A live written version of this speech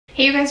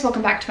Hey you guys,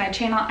 welcome back to my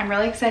channel. I'm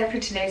really excited for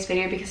today's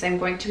video because I'm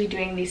going to be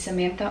doing the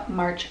Samantha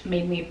March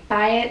Made Me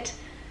Buy It.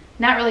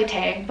 Not really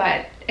tag,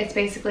 but it's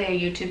basically a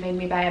YouTube made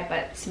me buy it,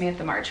 but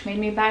Samantha March made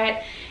me buy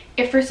it.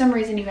 If for some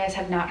reason you guys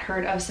have not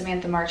heard of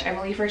Samantha March, I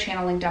will leave her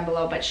channel link down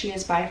below, but she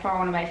is by far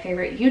one of my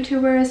favorite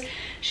YouTubers.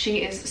 She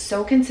is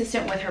so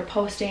consistent with her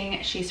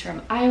posting. She's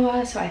from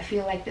Iowa, so I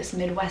feel like this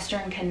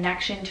Midwestern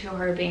connection to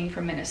her being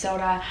from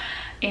Minnesota.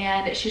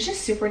 And she's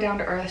just super down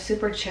to earth,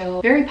 super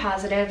chill, very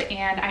positive,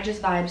 and I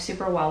just vibe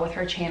super well with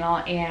her channel.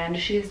 And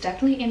she's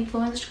definitely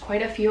influenced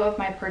quite a few of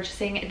my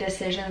purchasing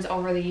decisions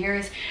over the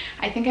years.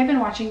 I think I've been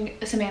watching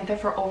Samantha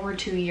for over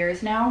 2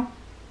 years now,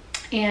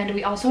 and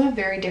we also have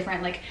very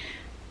different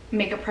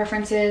makeup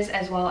preferences,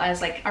 as well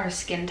as our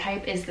skin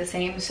type is the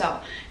same, so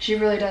she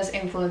really does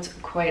influence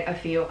quite a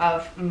few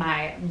of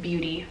my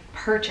beauty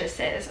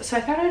purchases. So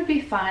I thought it would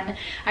be fun.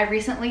 I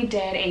recently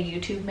did a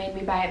YouTube made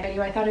me buy it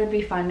video. I thought it would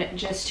be fun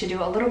just to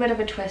do a little bit of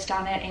a twist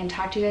on it and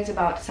talk to you guys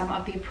about some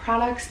of the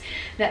products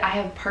that I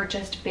have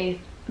purchased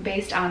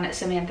based on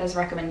Samantha's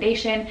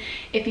recommendation.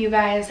 If you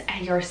guys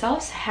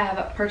yourselves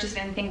have purchased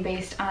anything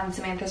based on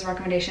Samantha's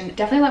recommendation,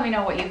 definitely let me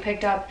know what you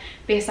picked up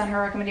based on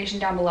her recommendation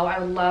down below. I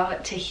would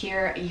love to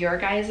hear your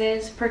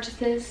guys'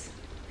 purchases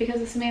because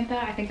of Samantha.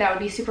 I think that would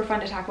be super fun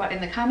to talk about in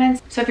the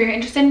comments. So if you're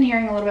interested in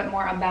hearing a little bit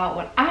more about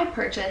what I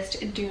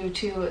purchased due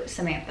to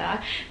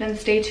Samantha, then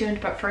stay tuned.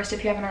 But first,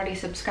 if you haven't already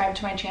subscribed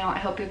to my channel, I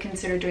hope you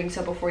consider doing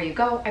so before you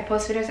go. I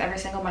post videos every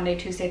single Monday,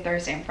 Tuesday,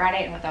 Thursday, and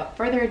Friday. And without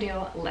further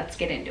ado, let's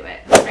get into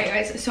it. All right,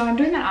 guys, so I'm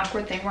doing that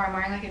awkward thing where I'm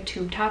wearing a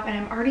tube top and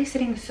I'm already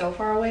sitting so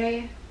far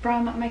away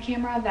from my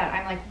camera that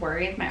I'm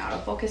worried my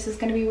autofocus is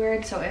gonna be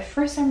weird. So if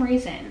for some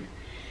reason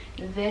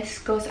this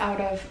goes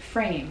out of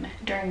frame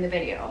during the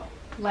video,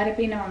 let it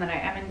be known that I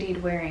am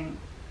indeed wearing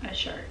a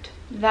shirt.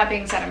 That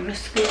being said, I'm gonna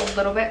scoot a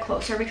little bit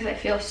closer because I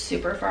feel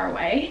super far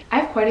away. I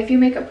have quite a few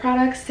makeup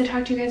products to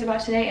talk to you guys about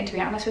today, and to be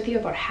honest with you,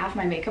 about half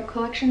my makeup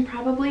collection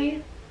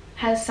probably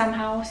has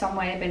somehow, some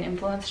way been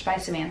influenced by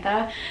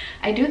Samantha.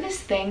 I do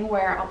this thing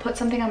where I'll put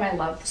something on my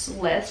loves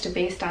list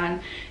based on,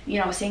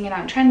 seeing it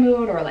on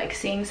Trendmood or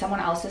seeing someone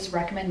else's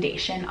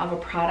recommendation of a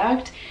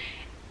product.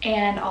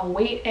 And I'll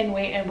wait and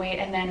wait and wait,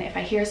 and then if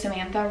I hear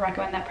Samantha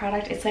recommend that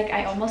product, it's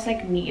I almost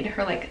need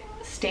her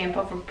stamp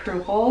of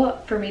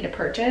approval for me to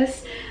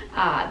purchase.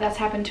 That's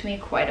happened to me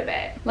quite a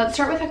bit. Let's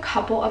start with a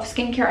couple of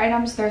skincare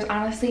items. There's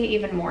honestly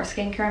even more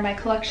skincare in my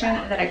collection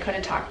that I could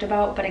have talked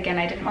about, but again,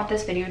 I didn't want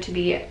this video to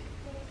be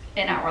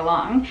an hour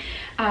long.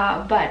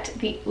 But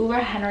the Ula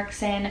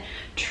Henriksen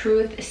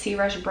Truth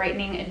C-Rush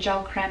Brightening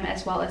Gel Creme,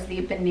 as well as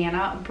the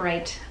Banana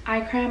Bright Eye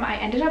Creme. I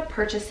ended up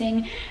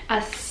purchasing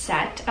a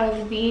set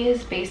of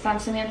these based on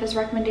Samantha's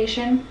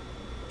recommendation,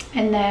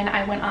 and then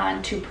I went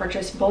on to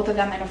purchase both of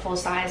them in a full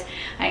size.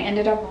 I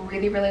ended up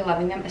really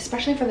loving them,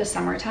 especially for the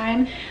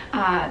summertime.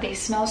 They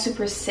smell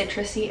super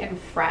citrusy and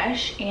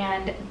fresh,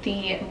 and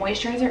the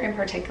moisturizer in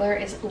particular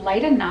is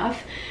light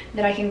enough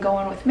that I can go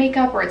in with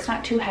makeup, or it's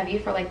not too heavy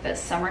for the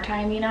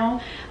summertime,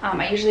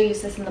 I usually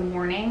use this in the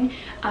morning,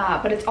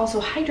 but it's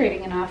also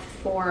hydrating enough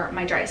for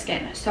my dry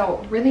skin.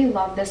 So really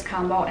love this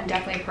combo, and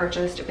definitely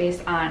purchased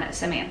based on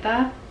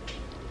Samantha.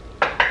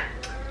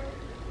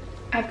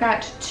 I've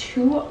got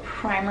two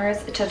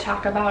primers to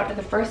talk about.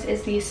 The first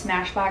is the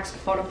Smashbox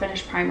Photo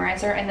Finish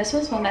Primerizer, and this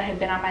was one that had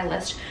been on my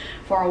list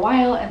for a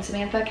while, and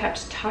Samantha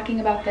kept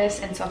talking about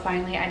this, and so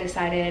finally I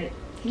decided,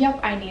 yep,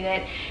 I need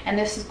it. And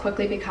this has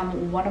quickly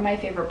become one of my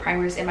favorite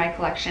primers in my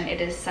collection.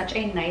 It is such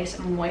a nice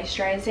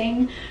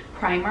moisturizing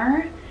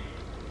primer.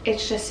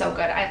 It's just so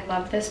good. I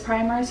love this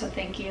primer, so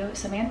thank you,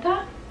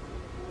 Samantha.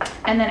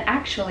 And then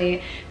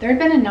actually, there had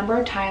been a number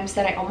of times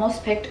that I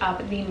almost picked up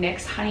the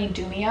NYX Honey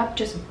Do Me Up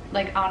just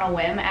on a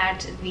whim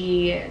at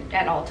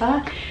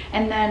Ulta,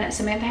 and then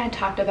Samantha had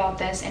talked about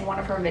this in one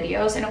of her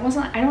videos, and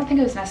I don't think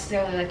it was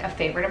necessarily a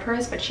favorite of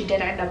hers, but she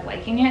did end up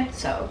liking it,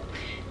 so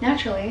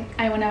naturally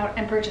I went out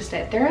and purchased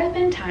it. There have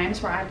been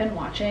times where I've been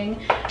watching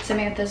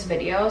Samantha's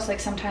videos,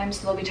 sometimes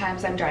there'll be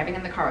times I'm driving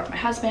in the car with my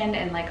husband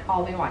and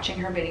I'll be watching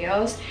her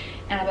videos,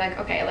 and I'll be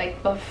okay,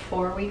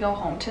 before we go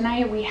home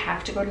tonight, we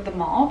have to go to the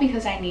mall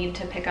because I need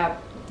to pick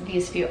up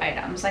these few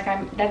items.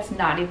 That's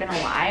not even a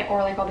lie.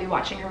 Or I'll be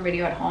watching her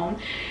video at home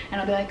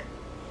and I'll be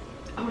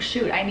oh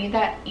shoot, I need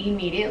that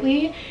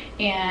immediately,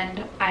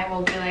 and I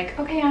will be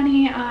okay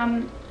honey,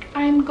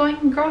 I'm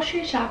going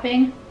grocery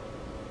shopping,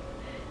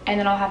 and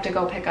then I'll have to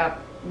go pick up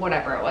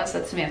whatever it was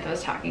that Samantha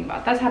was talking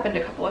about. That's happened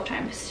a couple of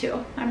times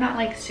too. I'm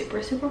not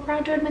super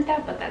proud to admit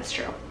that, but that's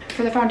true.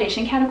 For the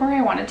foundation category,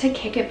 I wanted to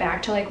kick it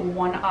back to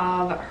one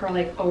of her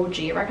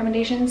OG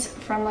recommendations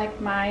from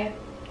my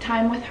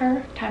time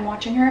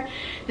watching her.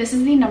 This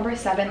is the No.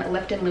 7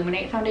 Lift and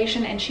Illuminate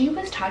foundation, and she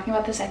was talking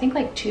about this I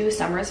think 2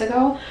 summers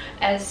ago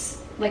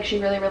as she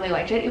really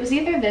liked it. It was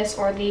either this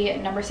or the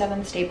No.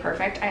 7 Stay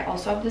Perfect. I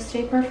also have the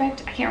Stay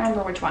Perfect. I can't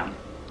remember which one,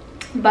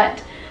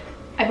 but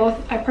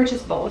I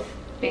purchased both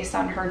based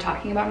on her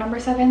talking about No.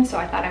 7, so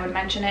I thought I would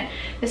mention it.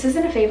 This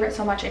isn't a favorite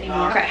so much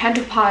anymore. I had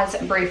to pause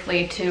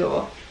briefly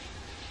to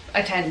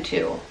attend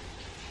to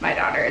my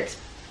daughter. It's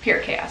pure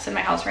chaos in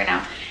my house right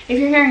now. If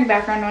you're hearing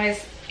background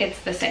noise, it's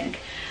the sink.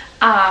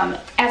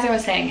 As I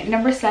was saying,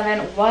 number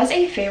 7 was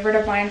a favorite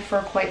of mine for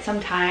quite some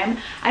time.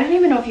 I don't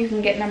even know if you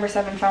can get number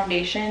 7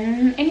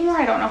 foundation anymore.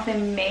 I don't know if they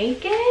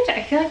make it.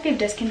 I feel like they've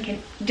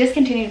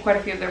discontinued quite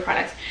a few of their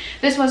products.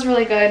 This was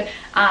really good.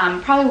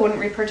 Probably wouldn't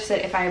repurchase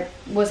it if I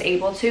was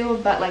able to,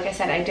 but like I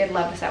said, I did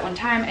love this at one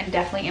time and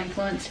definitely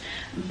influenced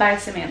by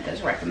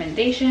Samantha's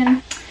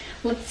recommendation.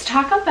 Let's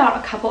talk about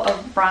a couple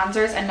of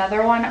bronzers.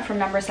 Another one from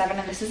number 7,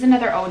 and this is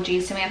another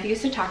OG. Samantha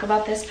used to talk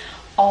about this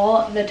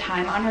all the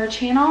time on her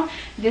channel.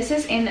 This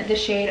is in the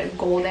shade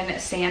Golden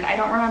Sand. I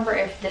don't remember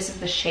if this is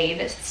the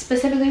shade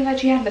specifically that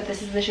she had, but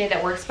this is the shade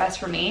that works best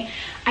for me.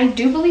 I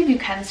do believe you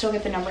can still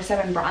get the number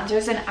 7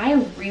 bronzers, and I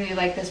really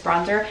like this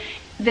bronzer.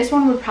 This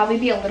one would probably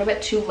be a little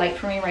bit too light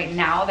for me right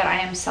now that I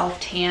am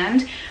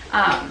self-tanned.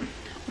 Oh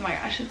my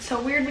gosh, it's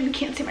so weird when you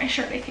can't see my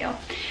shirt, I feel.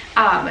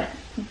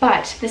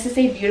 But this is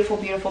a beautiful,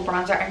 beautiful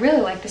bronzer. I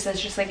really like this as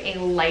just like a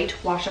light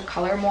wash of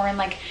color, more in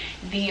like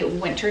the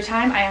winter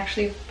time. I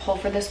actually pull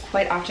for this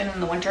quite often in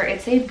the winter.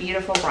 It's a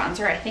beautiful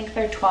bronzer. I think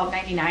they're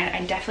 $12.99.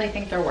 I definitely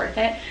think they're worth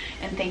it.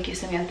 And thank you,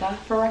 Samantha,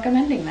 for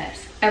recommending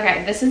this.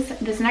 Okay,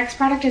 this next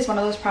product is one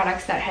of those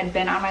products that had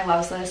been on my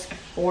loves list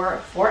for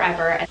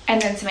forever.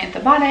 And then Samantha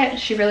bought it.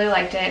 She really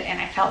liked it,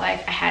 and I felt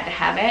like I had to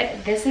have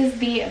it. This is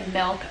the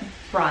Milk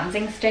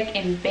bronzing stick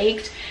in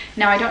Baked.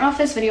 Now, I don't know if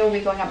this video will be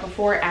going up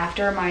before or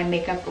after my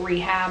makeup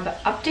rehab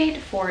update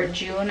for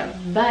June,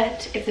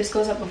 but if this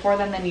goes up before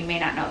then you may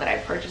not know that I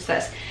purchased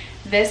this.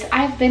 This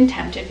I've been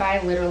tempted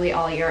by literally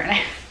all year, and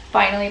I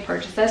finally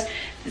purchased this.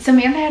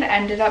 Samantha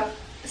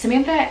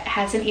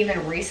hasn't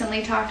even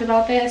recently talked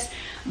about this,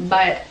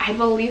 but I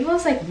believe it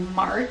was like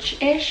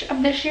March-ish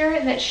of this year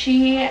that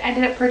she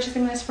ended up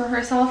purchasing this for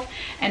herself.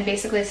 And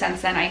basically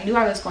since then, I knew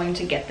I was going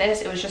to get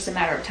this. It was just a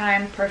matter of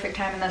time, perfect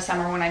time in the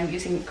summer when I'm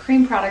using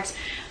cream products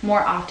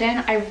more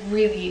often. I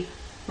really,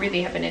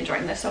 really have been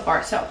enjoying this so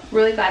far. So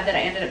really glad that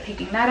I ended up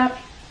picking that up.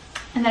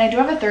 And then I do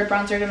have a third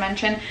bronzer to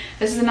mention.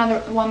 This is another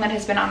one that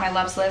has been on my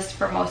loves list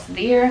for most of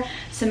the year.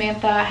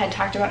 Samantha had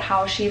talked about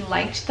how she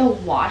liked the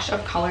wash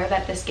of color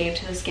that this gave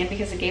to the skin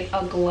because it gave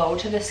a glow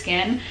to the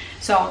skin.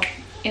 So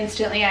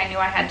instantly I knew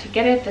I had to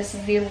get it. This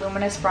is the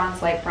Luminous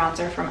Bronze Light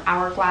Bronzer from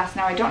Hourglass.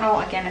 Now, I don't know,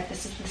 again, if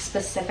this is the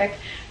specific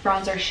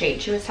bronzer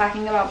shade she was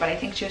talking about, but I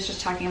think she was just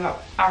talking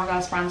about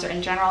Hourglass bronzer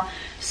in general.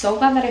 So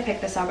glad that I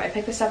picked this up. I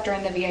picked this up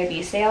during the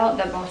VIB sale,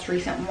 the most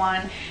recent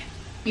one.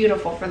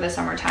 Beautiful for the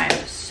summertime.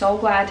 So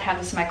glad to have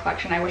this in my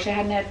collection. I wish I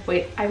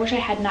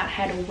had not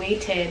had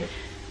waited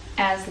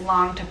as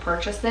long to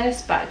purchase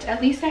this, but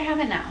at least I have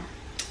it now.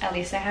 At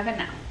least I have it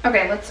now.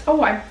 Okay,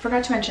 I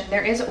forgot to mention,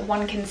 there is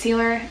one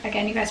concealer.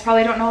 Again, you guys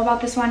probably don't know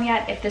about this one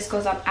yet if this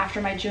goes up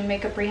after my June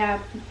makeup rehab,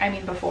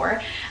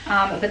 before.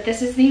 But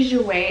this is the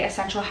Jouer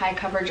Essential High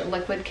Coverage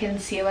Liquid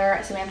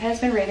Concealer. Samantha has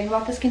been raving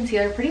about this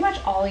concealer pretty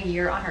much all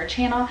year on her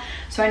channel,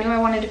 so I knew I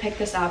wanted to pick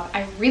this up.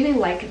 I really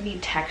like the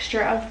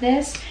texture of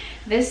this.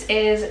 This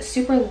is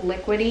super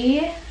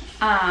liquidy,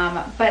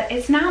 but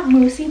it's not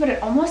moussey, but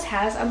it almost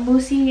has a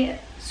moussey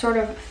sort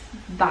of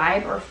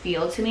vibe or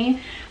feel to me,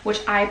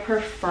 which I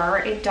prefer.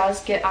 It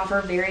does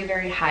offer very,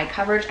 very high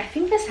coverage. I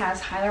think this has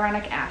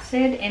hyaluronic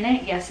acid in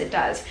it. Yes, it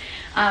does.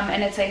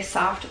 And it's a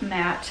soft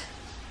matte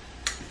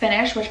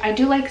finish, which I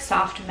do like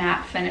soft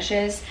matte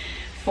finishes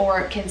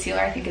for concealer.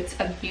 I think it's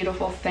a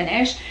beautiful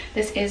finish.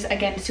 This is,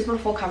 again, super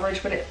full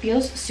coverage, but it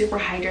feels super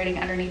hydrating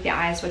underneath the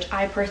eyes, which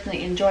I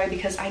personally enjoy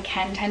because I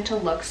can tend to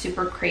look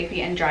super crepey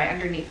and dry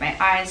underneath my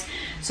eyes.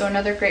 So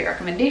another great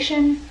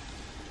recommendation.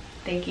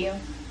 Thank you.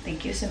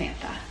 Thank you,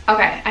 Samantha.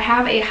 Okay, I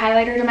have a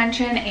highlighter to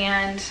mention,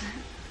 and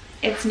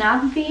it's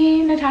not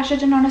the Natasha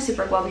Denona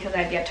Super Glow because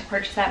I've yet to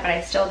purchase that, but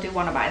I still do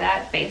want to buy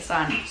that based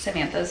on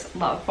Samantha's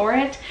love for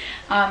it.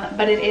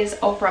 But it is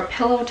Ofra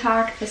Pillow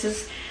Talk. This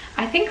is,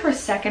 I think, her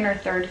second or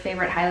third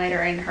favorite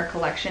highlighter in her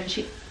collection.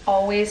 She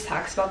always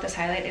talks about this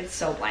highlight. It's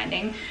so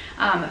blinding.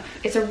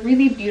 It's a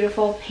really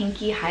beautiful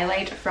pinky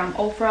highlight from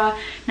Ofra.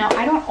 Now,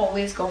 I don't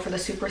always go for the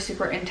super,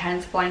 super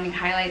intense blinding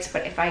highlights,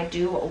 but if I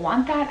do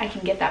want that, I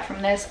can get that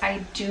from this.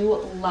 I do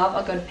love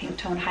a good pink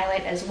tone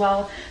highlight as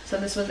well, so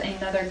this was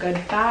another good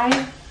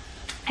buy.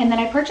 And then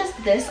I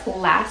purchased this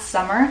last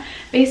summer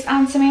based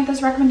on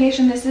Samantha's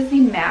recommendation. This is the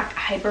MAC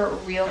Hyper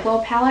Real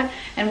Glow palette,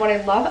 and what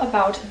I love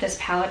about this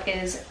palette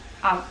is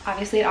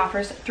obviously it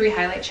offers 3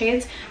 highlight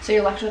shades, so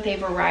you're left with a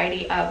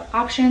variety of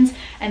options,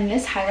 and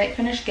this highlight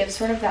finish gives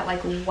sort of that like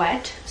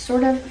wet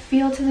sort of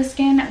feel to the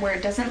skin, where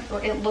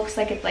it looks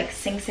like it like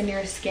sinks into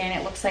your skin.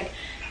 It looks like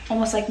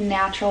almost like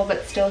natural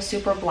but still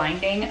super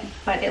blinding,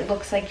 but it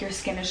looks like your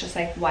skin is just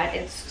like wet.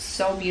 It's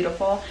so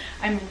beautiful.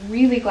 I'm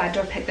really glad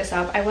to have picked this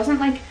up. I wasn't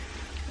like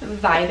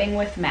vibing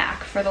with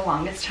MAC for the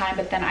longest time,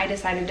 but then I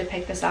decided to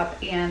pick this up,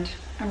 and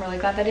I'm really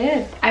glad that I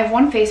did. I have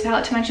one face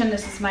palette to mention.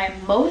 This is my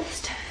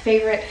most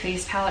favorite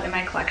face palette in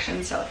my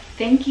collection, so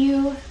thank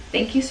you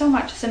so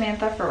much,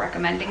 Samantha, for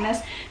recommending this.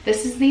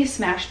 This is the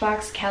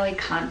Smashbox Cali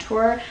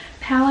Contour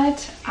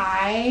palette.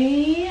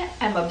 I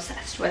am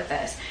obsessed with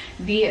this.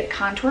 The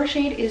contour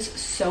shade is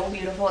so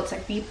beautiful. It's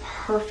like the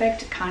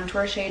perfect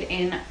contour shade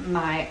in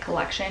my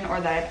collection,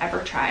 or that I've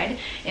ever tried.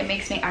 It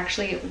makes me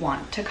actually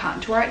want to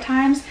contour at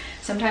times.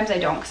 Sometimes I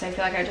don't, because I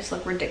feel like I just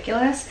look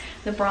ridiculous.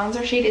 The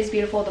bronzer shade is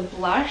beautiful. The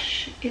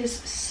blush is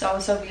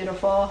so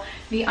beautiful.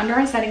 The under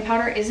eye setting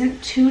powder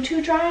isn't too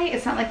dry.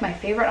 It's not like my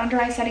favorite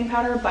under eye setting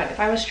powder, but if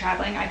I was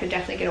traveling, I could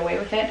definitely get away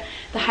with it.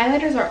 The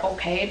highlighters are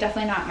okay,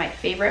 definitely not my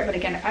favorite, but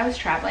again, if I was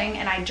traveling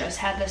and I just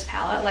had this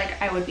palette,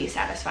 like, I would be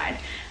satisfied.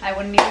 I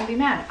wouldn't even be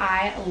mad.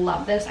 I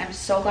love this. I'm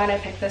so glad I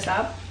picked this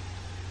up.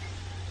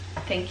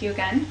 Thank you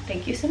again.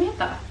 Thank you,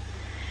 Samantha.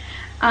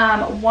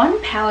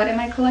 One palette in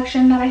my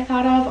collection that I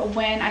thought of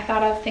when I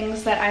thought of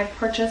things that I've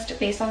purchased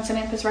based on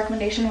Samantha's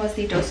recommendation was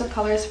the Dose of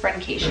Colors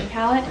Friendcation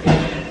palette.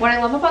 What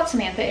I love about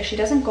Samantha is she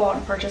doesn't go out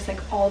and purchase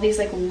like all these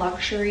like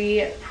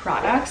luxury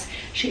products.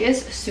 She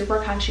is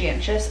super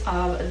conscientious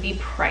of the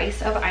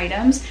price of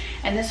items,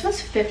 and this was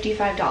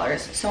 $55.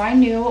 So I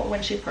knew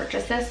when she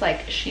purchased this,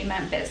 like, she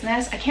meant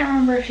business. I can't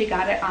remember if she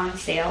got it on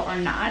sale or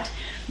not,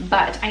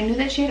 but I knew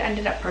that she had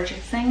ended up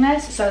purchasing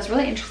this, so I was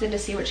really interested to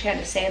see what she had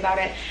to say about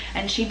it,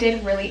 and she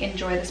did really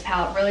enjoy this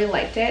palette, really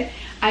liked it.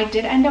 I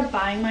did end up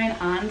buying mine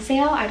on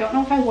sale. I don't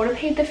know if I would have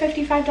paid the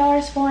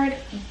 $55 for it,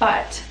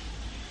 but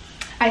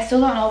I still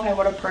don't know if I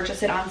would have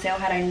purchased it on sale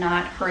had I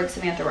not heard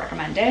Samantha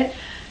recommend it.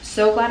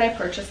 So glad I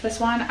purchased this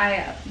one.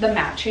 The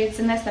matte shades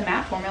in this, the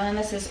matte formula in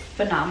this is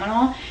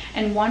phenomenal.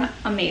 And one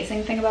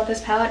amazing thing about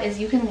this palette is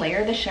you can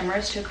layer the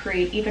shimmers to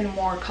create even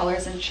more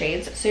colors and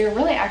shades. So you're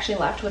really actually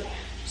left with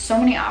so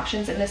many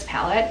options in this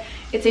palette.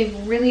 It's a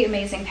really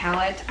amazing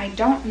palette. I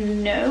don't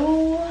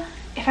know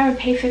if I would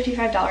pay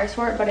 $55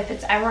 for it, but if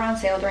it's ever on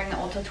sale during the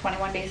Ulta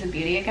 21 Days of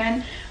Beauty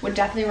again, would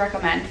definitely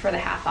recommend for the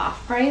half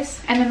off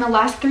price. And then the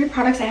last three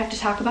products I have to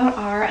talk about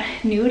are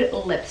nude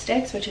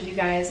lipsticks, which if you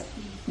guys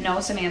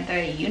know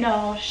Samantha, you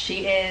know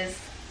she is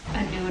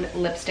a nude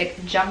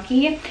lipstick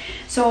junkie.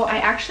 So I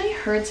actually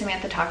heard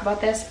Samantha talk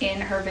about this in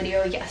her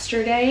video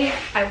yesterday.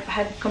 I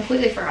had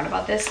completely forgot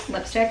about this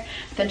lipstick,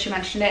 but then she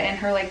mentioned it in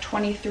her like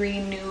 23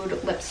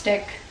 nude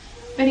lipstick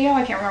video.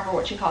 I can't remember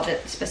what she called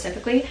it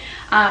specifically.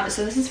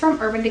 So this is from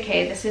Urban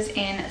Decay. This is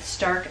in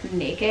Stark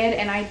Naked,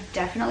 and I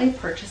definitely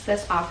purchased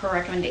this off her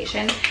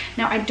recommendation.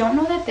 Now, I don't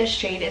know that this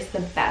shade is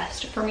the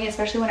best for me,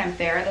 especially when I'm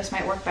fair. This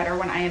might work better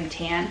when I am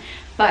tan,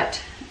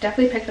 but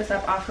definitely pick this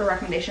up off her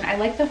recommendation. I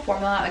like the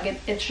formula. Again,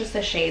 it's just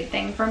a shade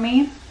thing for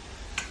me.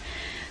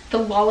 The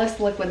Lawless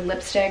liquid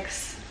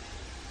lipsticks,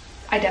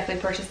 I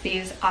definitely purchased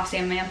these off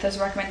Samantha's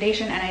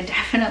recommendation, and I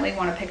definitely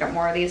want to pick up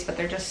more of these, but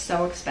they're just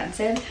so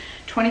expensive.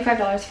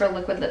 $25 for a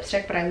liquid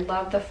lipstick, but I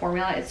love the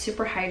formula. It's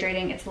super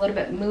hydrating. It's a little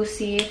bit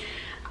moussey.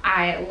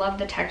 I love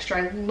the texture.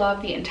 I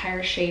love the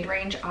entire shade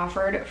range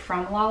offered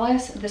from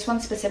Lawless. This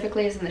one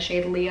specifically is in the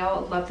shade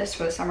Leo. Love this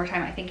for the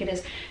summertime. I think it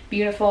is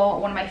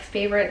beautiful. One of my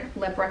favorite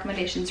lip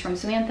recommendations from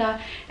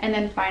Samantha. And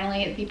then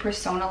finally, the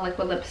Persona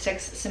liquid lipsticks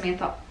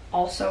Samantha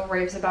also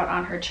raves about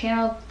on her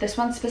channel. This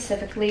one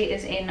specifically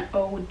is in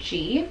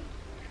OG,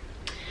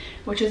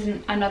 which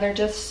is another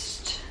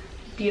just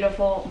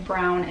beautiful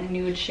brown and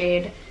nude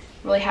shade.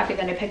 Really happy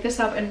that I picked this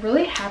up, and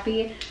really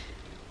happy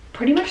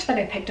pretty much that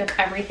I picked up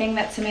everything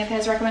that Samantha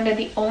has recommended.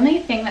 The only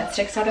thing that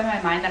sticks out in my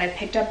mind that I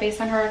picked up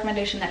based on her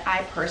recommendation that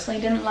I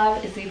personally didn't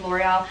love is the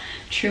L'Oreal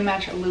True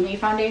Match Lumi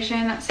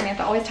foundation.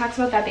 Samantha always talks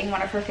about that being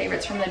one of her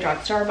favorites from the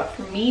drugstore, but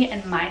for me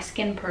and my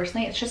skin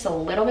personally, it's just a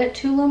little bit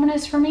too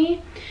luminous for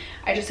me.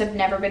 I just have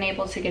never been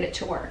able to get it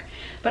to work.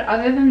 But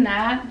other than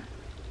that,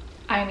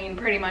 I mean,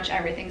 pretty much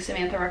everything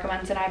Samantha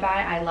recommends that I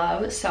buy, I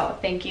love. So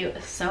thank you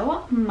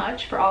so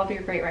much for all of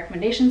your great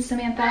recommendations,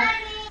 Samantha.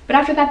 But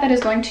after that, that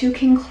is going to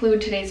conclude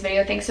today's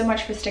video. Thanks so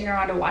much for sticking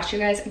around to watch, you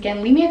guys.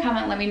 Again, leave me a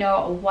comment. Let me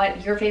know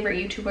what your favorite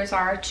YouTubers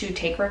are to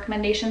take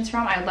recommendations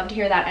from. I'd love to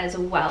hear that as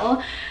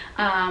well.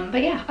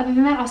 But yeah, other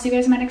than that, I'll see you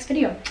guys in my next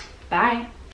video. Bye.